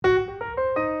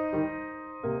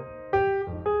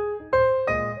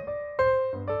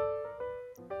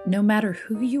No matter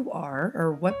who you are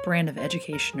or what brand of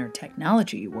education or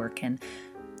technology you work in,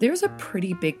 there's a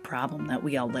pretty big problem that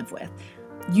we all live with.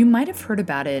 You might have heard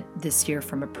about it this year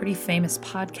from a pretty famous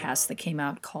podcast that came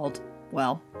out called,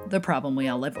 well, The Problem We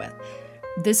All Live With.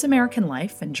 This American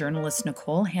Life and journalist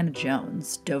Nikole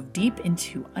Hannah-Jones dove deep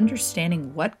into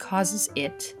understanding what causes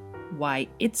it, why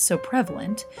it's so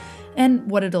prevalent,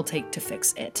 and what it'll take to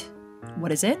fix it.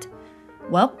 What is it?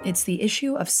 Well, it's the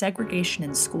issue of segregation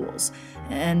in schools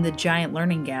and the giant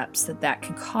learning gaps that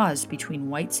can cause between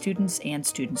white students and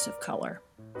students of color.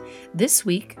 This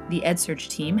week, the EdSurge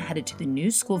team headed to the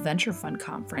New School Venture Fund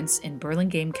Conference in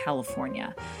Burlingame,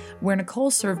 California, where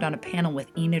Nikole served on a panel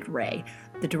with Enid Ray,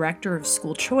 the director of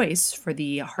school choice for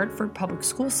the Hartford Public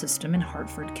School System in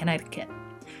Hartford, Connecticut.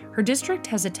 Her district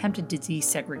has attempted to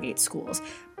desegregate schools,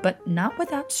 but not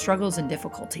without struggles and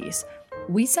difficulties.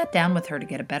 We sat down with her to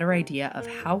get a better idea of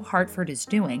how Hartford is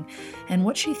doing and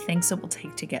what she thinks it will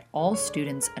take to get all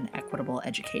students an equitable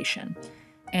education.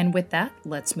 And with that,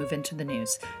 let's move into the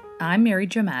news. I'm Mary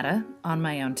Jo Matta, on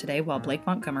my own today while Blake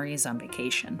Montgomery is on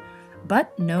vacation.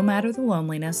 But no matter the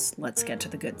loneliness, let's get to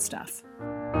the good stuff.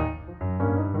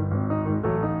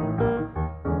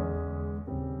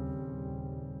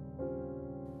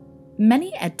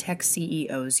 Many EdTech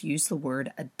CEOs use the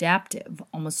word adaptive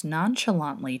almost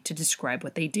nonchalantly to describe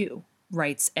what they do,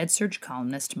 writes EdSurge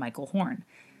columnist Michael Horn.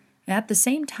 At the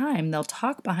same time, they'll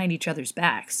talk behind each other's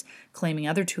backs, claiming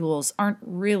other tools aren't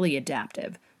really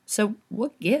adaptive. So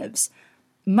what gives?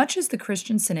 Much as the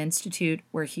Christensen Institute,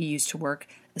 where he used to work,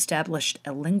 established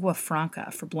a lingua franca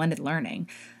for blended learning,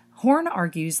 Horn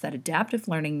argues that adaptive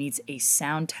learning needs a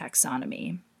sound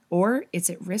taxonomy, or it's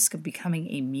at risk of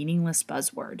becoming a meaningless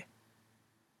buzzword.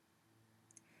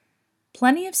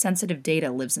 Plenty of sensitive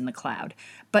data lives in the cloud,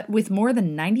 but with more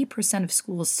than 90% of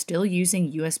schools still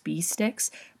using USB sticks,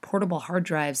 portable hard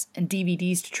drives, and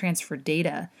DVDs to transfer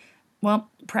data, well,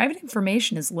 private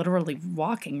information is literally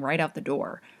walking right out the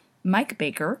door. Mike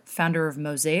Baker, founder of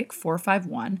Mosaic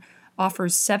 451,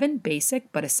 offers 7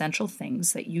 basic but essential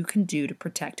things that you can do to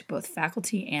protect both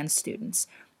faculty and students.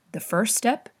 The first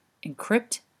step,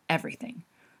 encrypt everything.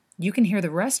 You can hear the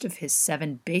rest of his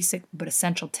 7 basic but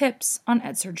essential tips on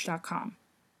edsurge.com.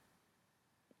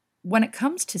 When it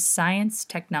comes to science,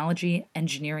 technology,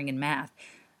 engineering, and math,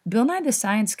 Bill Nye the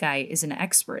Science Guy is an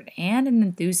expert and an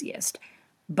enthusiast,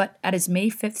 but at his May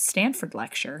 5th Stanford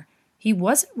lecture, he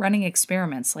wasn't running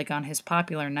experiments like on his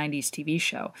popular 90s TV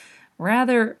show.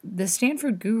 Rather, the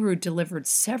Stanford guru delivered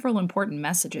several important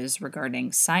messages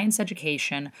regarding science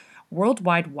education,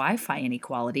 worldwide Wi-Fi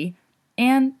inequality,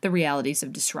 and the realities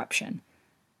of disruption.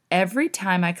 Every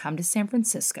time I come to San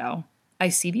Francisco, I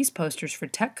see these posters for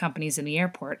tech companies in the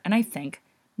airport, and I think,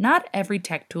 not every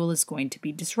tech tool is going to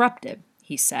be disruptive,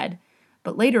 he said,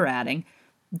 but later adding,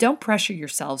 don't pressure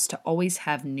yourselves to always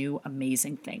have new,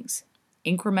 amazing things.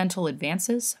 Incremental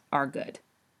advances are good.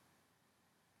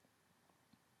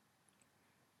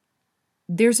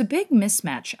 There's a big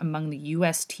mismatch among the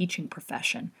U.S. teaching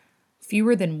profession.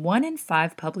 Fewer than 1 in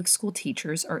 5 public school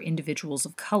teachers are individuals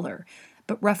of color,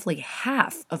 but roughly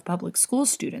half of public school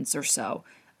students or so,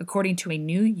 according to a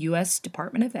new U.S.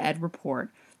 Department of Ed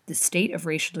report, The State of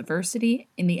Racial Diversity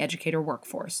in the Educator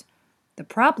Workforce. The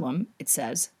problem, it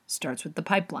says, starts with the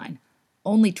pipeline.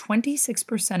 Only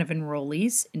 26% of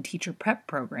enrollees in teacher prep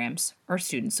programs are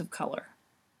students of color.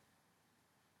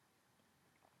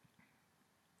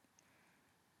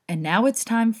 And now it's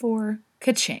time for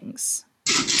Ka-Chings.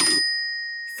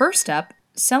 First up,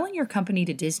 selling your company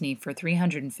to Disney for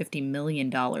 $350 million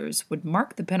would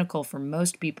mark the pinnacle for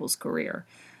most people's career.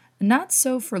 Not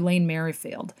so for Lane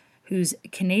Merrifield, whose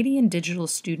Canadian digital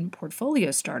student portfolio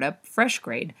startup,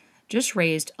 FreshGrade, just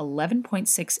raised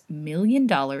 $11.6 million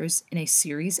in a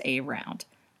Series A round.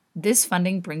 This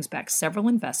funding brings back several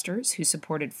investors who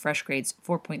supported FreshGrade's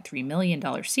 $4.3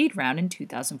 million seed round in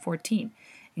 2014,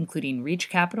 including Reach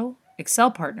Capital,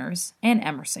 Excel Partners, and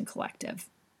Emerson Collective.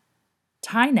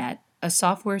 TieNet, a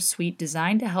software suite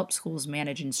designed to help schools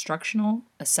manage instructional,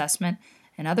 assessment,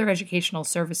 and other educational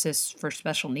services for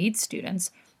special needs students,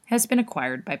 has been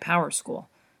acquired by PowerSchool.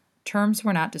 Terms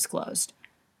were not disclosed.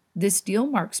 This deal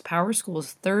marks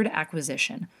PowerSchool's 3rd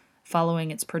acquisition, following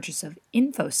its purchase of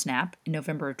InfoSnap in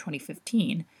November of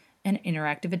 2015 and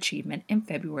Interactive Achievement in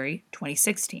February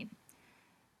 2016.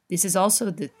 This is also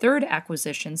the 3rd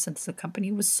acquisition since the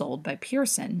company was sold by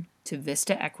Pearson to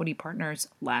Vista Equity Partners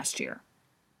last year.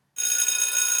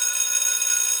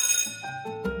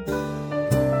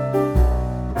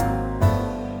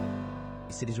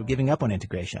 Cities were giving up on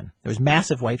integration. There was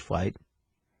massive white flight.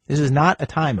 This is not a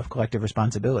time of collective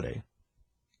responsibility.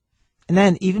 And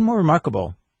then, even more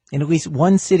remarkable, in at least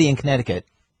one city in Connecticut,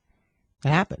 It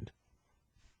happened.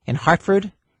 In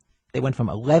Hartford, they went from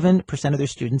 11% of their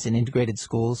students in integrated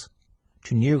schools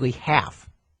to nearly half.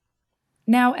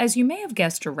 Now, as you may have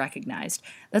guessed or recognized,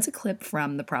 that's a clip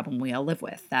from The Problem We All Live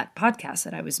With, that podcast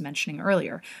that I was mentioning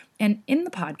earlier. And in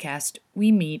the podcast,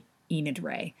 we meet Enid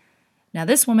Ray. Now,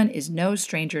 this woman is no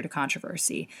stranger to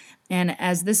controversy, and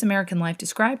as This American Life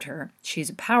described her, she's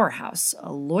a powerhouse,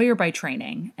 a lawyer by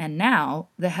training, and now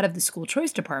the head of the school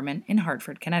choice department in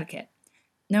Hartford, Connecticut.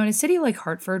 Now, in a city like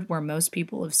Hartford, where most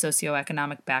people of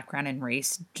socioeconomic background and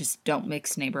race just don't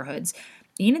mix neighborhoods,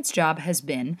 Enid's job has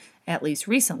been, at least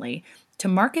recently, to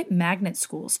market magnet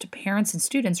schools to parents and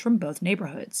students from both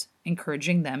neighborhoods,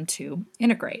 encouraging them to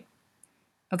integrate.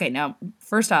 Okay, now,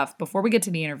 first off, before we get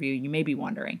to the interview, you may be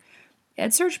wondering,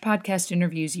 EdSurge podcast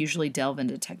interviews usually delve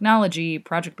into technology,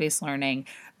 project-based learning,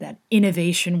 that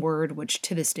innovation word, which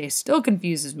to this day still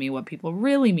confuses me what people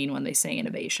really mean when they say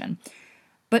innovation.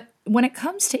 But when it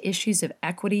comes to issues of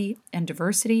equity and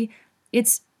diversity,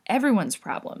 it's everyone's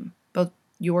problem, both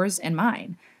yours and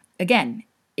mine. Again,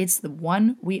 it's the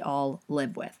one we all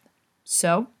live with.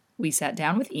 So we sat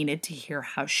down with Enid to hear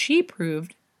how she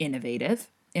proved innovative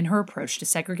in her approach to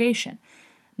segregation,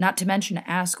 not to mention to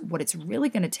ask what it's really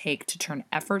going to take to turn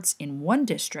efforts in one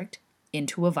district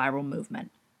into a viral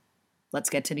movement. Let's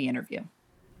get to the interview.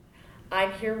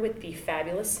 I'm here with the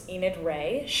fabulous Enid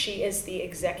Ray. She is the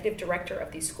executive director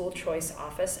of the School Choice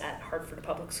Office at Hartford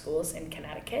Public Schools in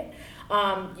Connecticut.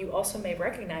 You also may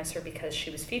recognize her because she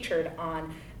was featured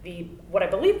on what I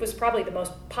believe was probably the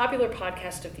most popular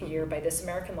podcast of the year by This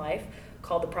American Life,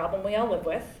 called The Problem We All Live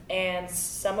With. And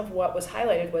some of what was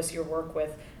highlighted was your work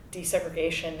with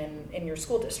desegregation in your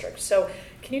school district. So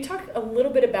can you talk a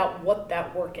little bit about what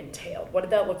that work entailed? What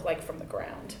did that look like from the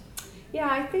ground? Yeah,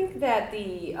 I think that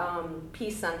the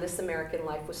piece on This American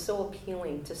Life was so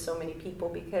appealing to so many people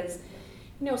because,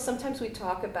 sometimes we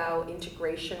talk about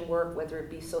integration work, whether it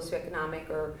be socioeconomic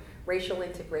or racial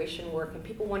integration work, and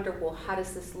people wonder, well, how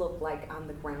does this look like on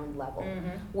the ground level? Mm-hmm.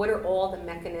 What are all the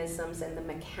mechanisms and the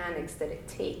mechanics that it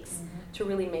takes to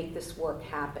really make this work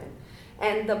happen?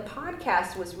 And the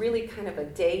podcast was really kind of a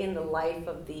day in the life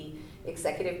of the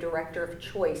executive director of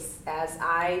choice as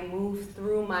I moved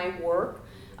through my work.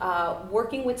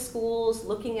 Working with schools,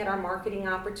 looking at our marketing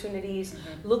opportunities,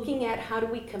 looking at how do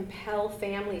we compel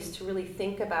families to really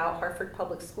think about Hartford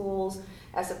Public Schools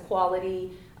as a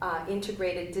quality,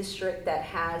 integrated district that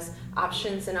has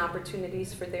options and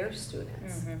opportunities for their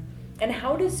students. Mm-hmm. And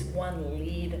how does one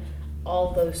lead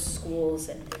all those schools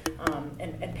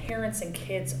and parents and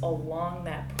kids along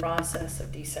that process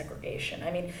of desegregation?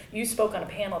 I mean, you spoke on a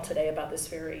panel today about this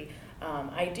very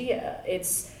idea.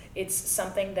 It's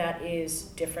something that is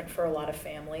different for a lot of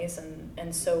families,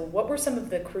 and so what were some of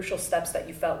the crucial steps that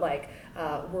you felt like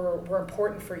were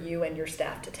important for you and your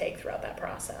staff to take throughout that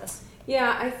process?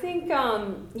 Yeah, I think,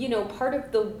 part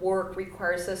of the work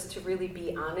requires us to really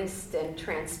be honest and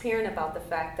transparent about the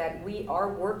fact that we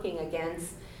are working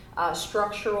against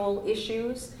structural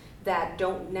issues that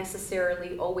don't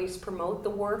necessarily always promote the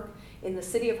work. In the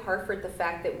city of Hartford, the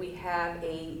fact that we have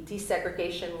a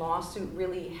desegregation lawsuit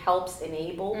really helps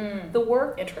enable the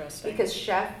work. Interesting. Because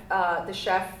the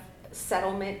chef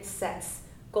settlement sets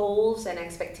goals and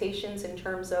expectations in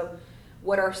terms of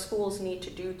what our schools need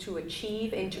to do to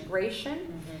achieve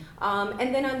integration.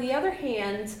 And then on the other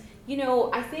hand,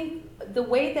 I think the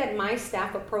way that my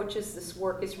staff approaches this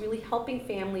work is really helping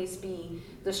families be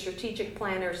the strategic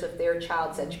planners of their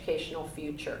child's educational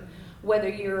future. Whether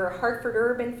you're a Hartford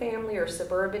urban family or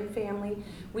suburban family,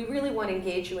 we really want to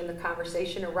engage you in the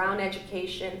conversation around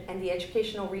education and the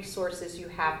educational resources you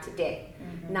have today.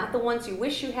 Not the ones you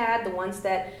wish you had, the ones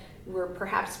that we're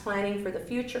perhaps planning for the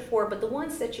future for, but the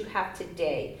ones that you have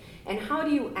today. And how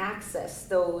do you access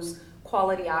those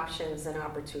quality options and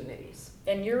opportunities?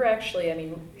 And you're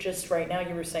actually, just right now,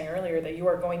 you were saying earlier that you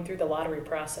are going through the lottery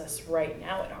process right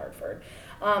now at Hartford.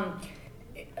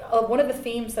 One of the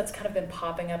themes that's kind of been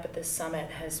popping up at this summit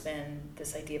has been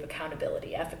this idea of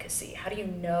accountability, efficacy. How do you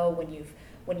know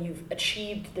when you've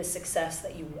achieved the success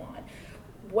that you want?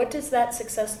 What does that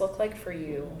success look like for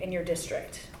you in your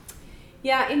district?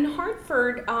 Yeah, in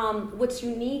Hartford, what's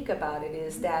unique about it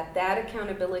is that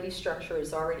accountability structure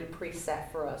is already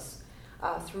preset for us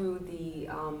through the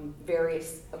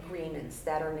various agreements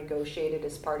that are negotiated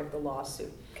as part of the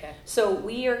lawsuit. Okay. So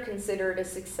we are considered a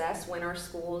success when our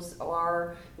schools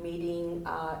are meeting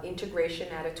integration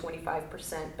at a 25%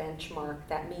 benchmark.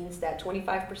 That means that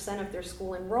 25% of their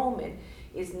school enrollment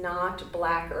is not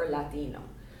Black or Latino.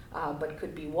 but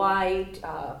could be white,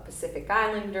 Pacific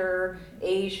Islander,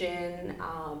 Asian.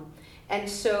 And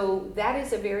so that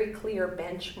is a very clear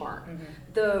benchmark.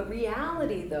 The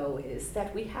reality, though, is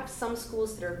that we have some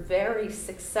schools that are very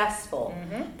successful,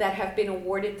 that have been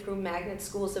awarded through Magnet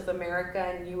Schools of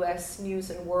America and U.S. News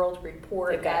and World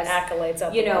Report. They've got accolades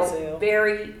up the wazoo.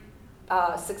 Very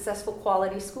successful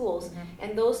quality schools.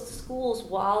 And those schools,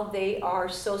 while they are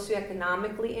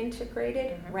socioeconomically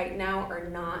integrated, right now are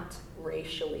not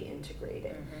racially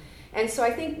integrated. And so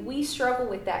I think we struggle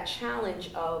with that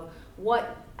challenge of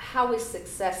how is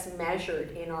success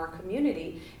measured in our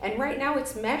community? And right now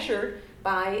it's measured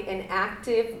by an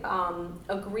active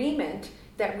agreement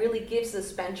that really gives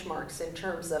us benchmarks in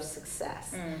terms of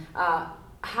success.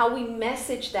 How we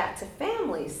message that to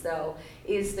families, though,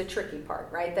 is the tricky part,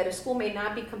 right? That a school may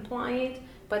not be compliant,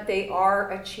 but they are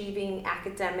achieving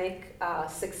academic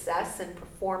success and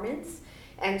performance.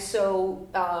 And so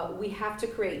we have to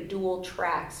create dual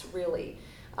tracks, really,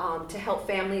 to help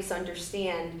families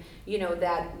understand,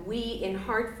 that we in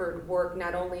Hartford work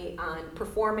not only on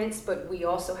performance, but we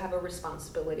also have a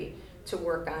responsibility to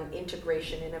work on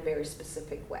integration in a very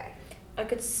specific way. I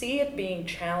could see it being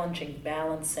challenging,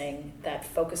 balancing that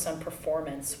focus on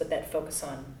performance with that focus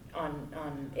on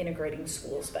integrating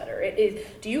schools better.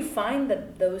 Do you find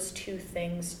that those two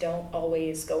things don't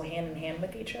always go hand in hand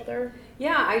with each other?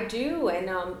 Yeah, I do. And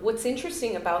what's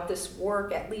interesting about this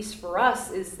work, at least for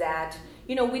us, is that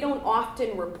we don't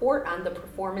often report on the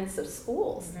performance of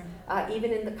schools,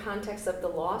 even in the context of the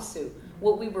lawsuit.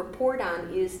 What we report on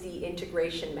is the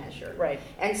integration measure. Right.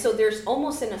 And so there's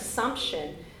almost an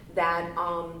assumption that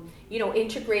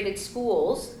integrated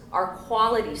schools are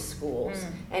quality schools,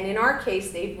 and in our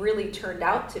case they've really turned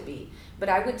out to be. But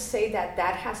I would say that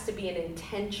has to be an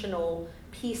intentional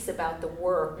piece about the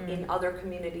work in other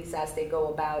communities as they go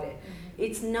about it.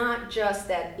 It's not just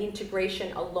that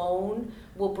integration alone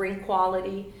will bring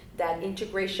quality, that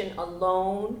integration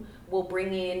alone will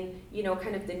bring in,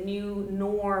 kind of the new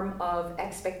norm of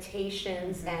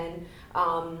expectations and,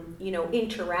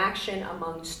 interaction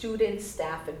among students,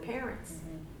 staff, and parents.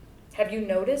 Have you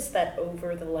noticed that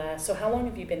so how long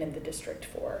have you been in the district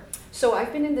for? So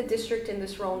I've been in the district in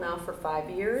this role now for 5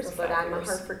 years, but I'm a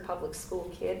Hartford Public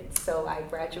School kid, so I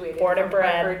graduated Born and from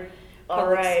bred. Hartford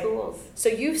Public Schools. So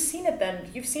you've seen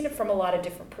it from a lot of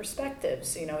different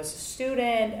perspectives, as a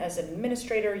student, as an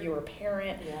administrator, you were a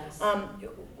parent. Yes.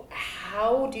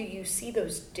 How do you see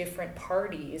those different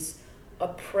parties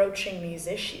approaching these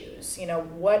issues?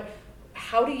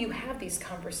 How do you have these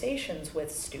conversations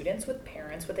with students, with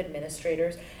parents, with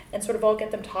administrators, and sort of all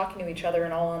get them talking to each other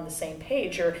and all on the same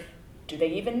page? Or do they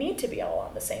even need to be all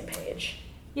on the same page?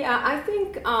 Yeah, I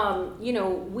think,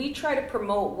 we try to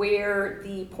promote where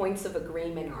the points of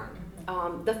agreement are.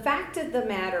 The fact of the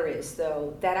matter is,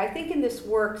 though, that I think in this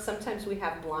work, sometimes we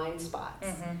have blind spots.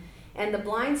 And the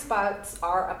blind spots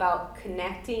are about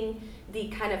connecting the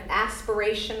kind of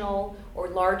aspirational or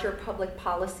larger public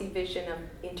policy vision of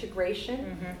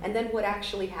integration and then what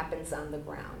actually happens on the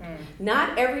ground.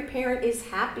 Not every parent is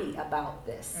happy about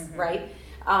this, right?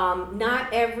 Not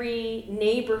every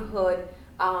neighborhood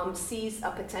sees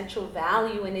a potential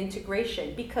value in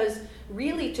integration, because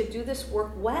really to do this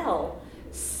work well,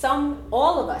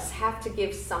 all of us have to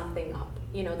give something up.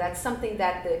 That's something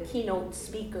that the keynote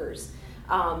speakers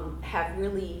have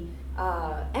really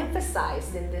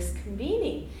emphasized in this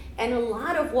convening. And a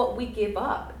lot of what we give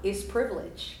up is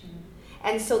privilege.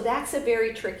 And so that's a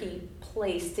very tricky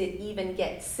place to even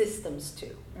get systems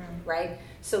to, right?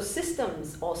 So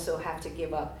systems also have to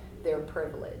give up their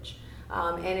privilege.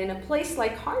 And in a place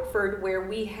like Hartford, where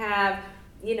we have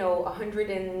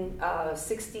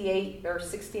 168 or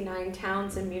 69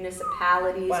 towns and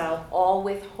municipalities, all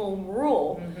with home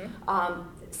rule,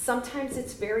 sometimes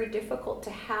it's very difficult to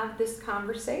have this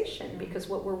conversation, because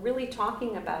what we're really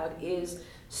talking about is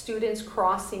students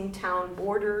crossing town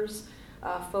borders,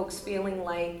 folks feeling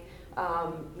like,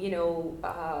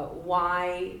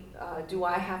 why do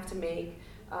I have to make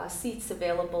seats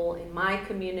available in my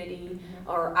community,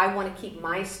 or I want to keep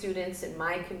my students in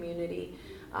my community.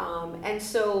 And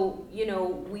so,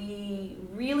 we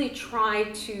really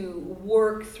try to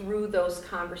work through those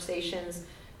conversations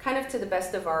kind of to the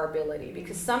best of our ability,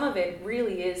 because some of it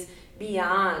really is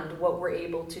beyond what we're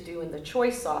able to do in the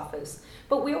choice office.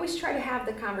 But we always try to have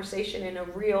the conversation in a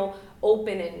real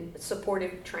open and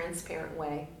supportive, transparent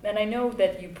way. And I know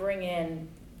that you bring in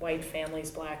white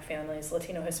families, black families,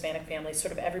 Latino, Hispanic families,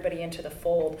 sort of everybody into the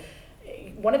fold.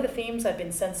 One of the themes I've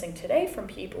been sensing today from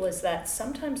people is that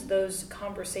sometimes those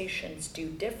conversations do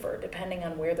differ depending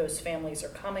on where those families are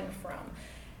coming from.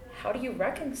 How do you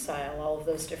reconcile all of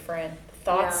those different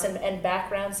thoughts and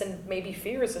backgrounds and maybe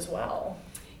fears as well.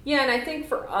 Yeah, and I think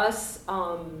for us,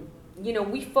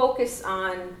 we focus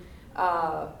on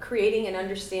creating an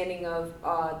understanding of,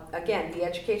 again, the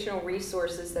educational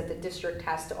resources that the district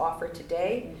has to offer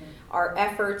today, our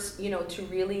efforts, to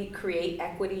really create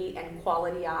equity and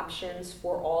quality options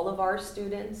for all of our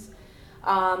students.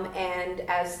 And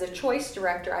as the choice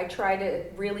director, I try to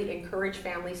really encourage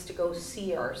families to go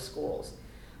see our schools,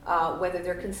 whether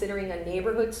they're considering a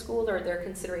neighborhood school or they're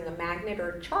considering a magnet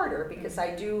or a charter, because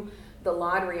I do the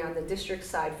lottery on the district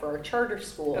side for our charter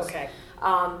schools. Okay.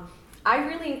 I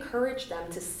really encourage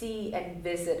them to see and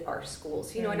visit our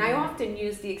schools, and I often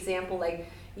use the example, like,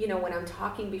 when I'm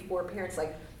talking before parents,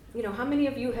 like, how many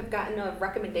of you have gotten a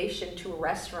recommendation to a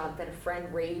restaurant that a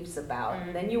friend raves about?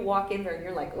 And then you walk in there and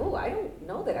you're like, oh, I don't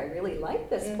know that I really like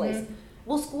this place.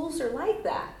 Well, schools are like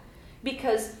that,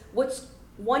 because what's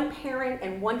one parent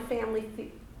and one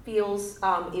family feels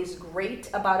is great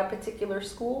about a particular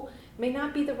school may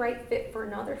not be the right fit for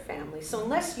another family. So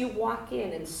unless you walk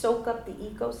in and soak up the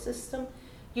ecosystem,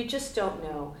 you just don't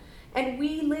know. And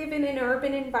we live in an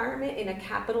urban environment in a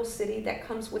capital city that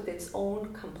comes with its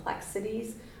own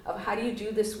complexities of how do you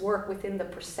do this work within the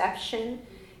perception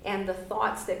and the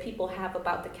thoughts that people have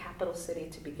about the capital city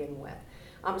to begin with.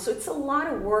 So it's a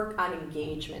lot of work on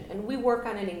engagement, and we work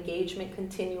on an engagement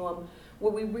continuum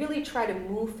where we really try to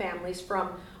move families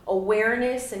from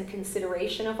awareness and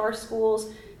consideration of our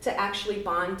schools to actually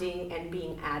bonding and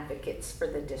being advocates for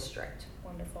the district.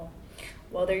 Wonderful.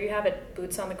 Well, there you have it,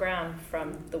 boots on the ground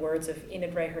from the words of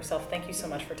Enid Ray herself. Thank you so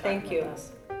much for talking with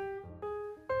us.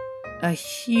 A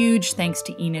huge thanks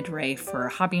to Enid Ray for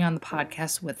hopping on the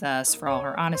podcast with us, for all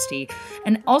her honesty,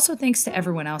 and also thanks to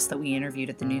everyone else that we interviewed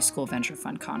at the New School Venture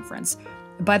Fund Conference.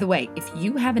 By the way, if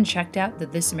you haven't checked out the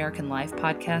This American Life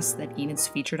podcast that Enid's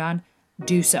featured on,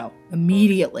 do so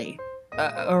immediately,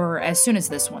 or as soon as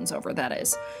this one's over, that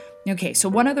is. Okay, so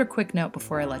one other quick note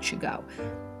before I let you go.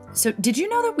 So did you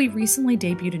know that we recently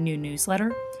debuted a new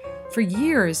newsletter? For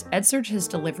years, EdSurge has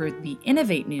delivered the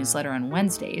Innovate newsletter on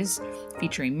Wednesdays,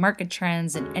 featuring market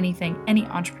trends and anything any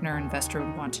entrepreneur investor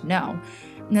would want to know.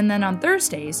 And then on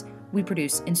Thursdays, we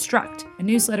produce Instruct, a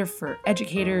newsletter for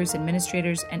educators,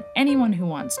 administrators, and anyone who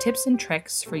wants tips and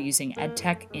tricks for using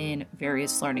EdTech in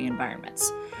various learning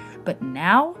environments. But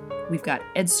now, we've got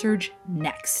EdSurge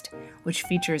Next, which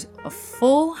features a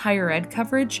full higher ed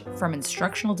coverage from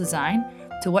instructional design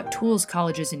to what tools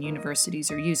colleges and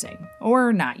universities are using,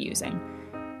 or not using.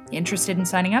 Interested in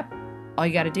signing up? All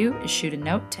you gotta do is shoot a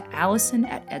note to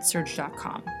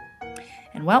Allison@edsurge.com.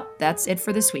 And well, that's it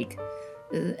for this week.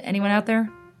 Anyone out there?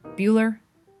 Bueller?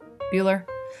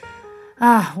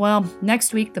 Well,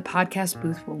 next week the podcast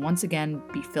booth will once again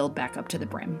be filled back up to the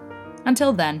brim.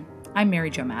 Until then, I'm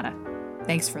Mary Jo Matta.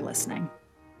 Thanks for listening.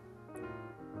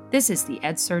 This is the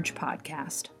EdSurge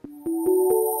Podcast.